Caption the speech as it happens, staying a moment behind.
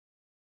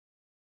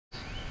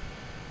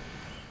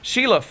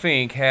Sheila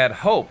Fink had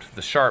hoped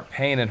the sharp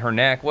pain in her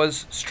neck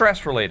was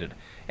stress-related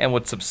and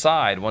would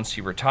subside once she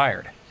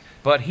retired.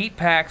 But heat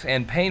packs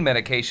and pain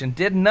medication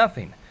did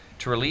nothing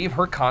to relieve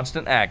her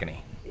constant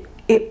agony.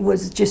 It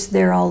was just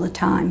there all the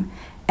time,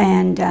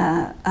 and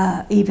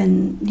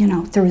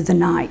even, through the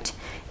night.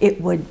 It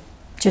would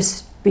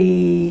just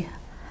be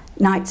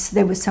nights,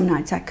 there was some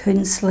nights I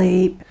couldn't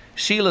sleep.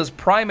 Sheila's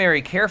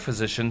primary care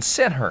physician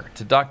sent her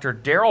to Dr.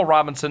 Darryl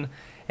Robinson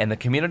and the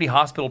Community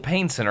Hospital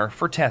Pain Center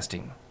for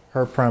testing.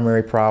 Her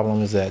primary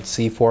problem is at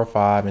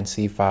C4-5 and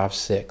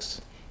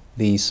C5-6.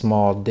 These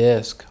small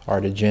discs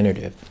are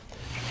degenerative.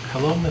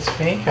 Hello, Ms.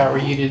 Fink. How are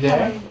you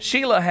today?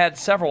 Sheila had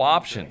several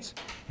options,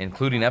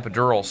 including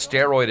epidural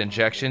steroid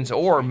injections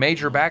or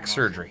major back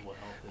surgery.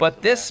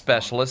 But this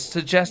specialist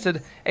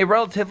suggested a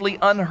relatively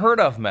unheard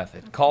of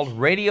method called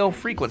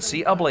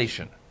radiofrequency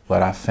ablation.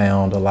 But I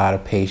found a lot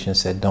of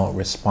patients that don't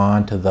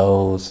respond to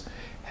those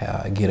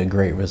get a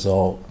great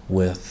result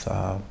with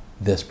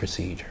this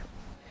procedure.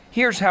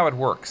 Here's how it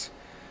works.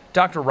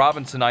 Dr.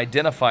 Robinson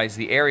identifies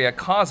the area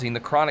causing the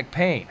chronic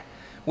pain.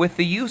 With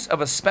the use of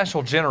a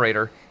special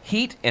generator,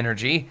 heat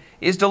energy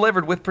is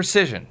delivered with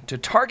precision to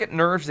target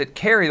nerves that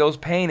carry those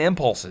pain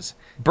impulses.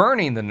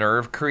 Burning the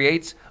nerve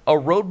creates a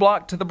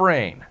roadblock to the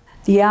brain.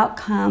 The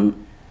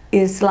outcome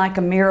is like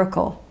a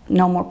miracle,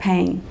 no more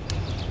pain.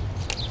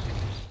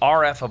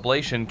 RF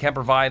ablation can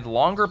provide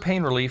longer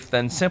pain relief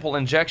than simple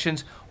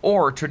injections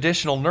or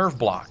traditional nerve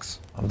blocks.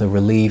 The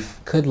relief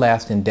could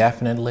last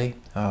indefinitely.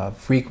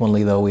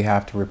 Frequently, though, we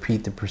have to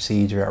repeat the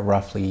procedure at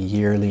roughly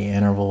yearly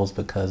intervals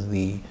because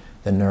the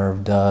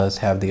nerve does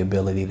have the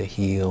ability to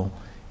heal,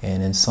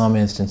 and in some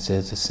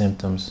instances, the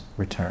symptoms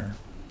return.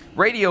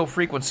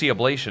 Radiofrequency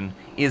ablation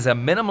is a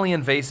minimally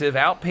invasive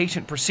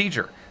outpatient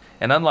procedure,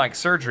 and unlike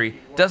surgery,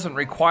 doesn't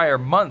require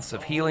months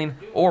of healing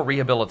or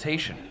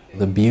rehabilitation.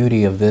 The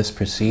beauty of this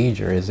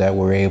procedure is that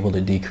we're able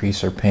to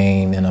decrease her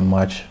pain in a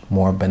much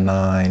more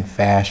benign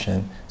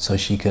fashion so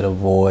she could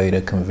avoid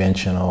a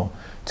conventional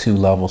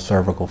 2-level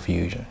cervical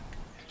fusion.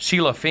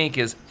 Sheila Fink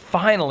is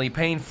finally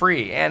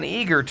pain-free and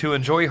eager to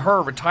enjoy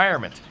her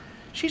retirement.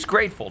 She's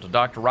grateful to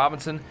Dr.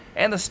 Robinson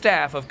and the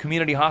staff of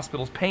Community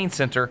Hospital's Pain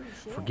Center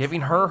for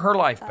giving her her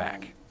life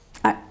back.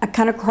 I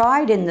kind of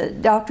cried in the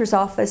doctor's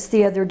office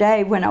the other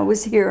day when I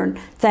was here and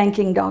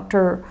thanking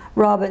Dr.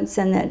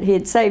 Robinson that he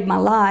had saved my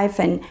life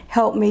and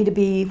helped me to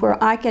be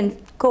where I can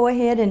go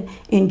ahead and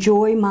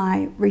enjoy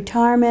my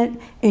retirement,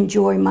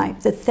 enjoy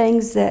the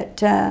things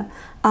that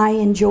I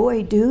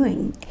enjoy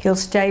doing. He'll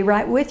stay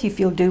right with you if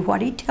you'll do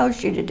what he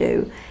tells you to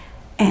do,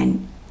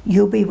 and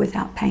you'll be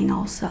without pain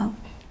also.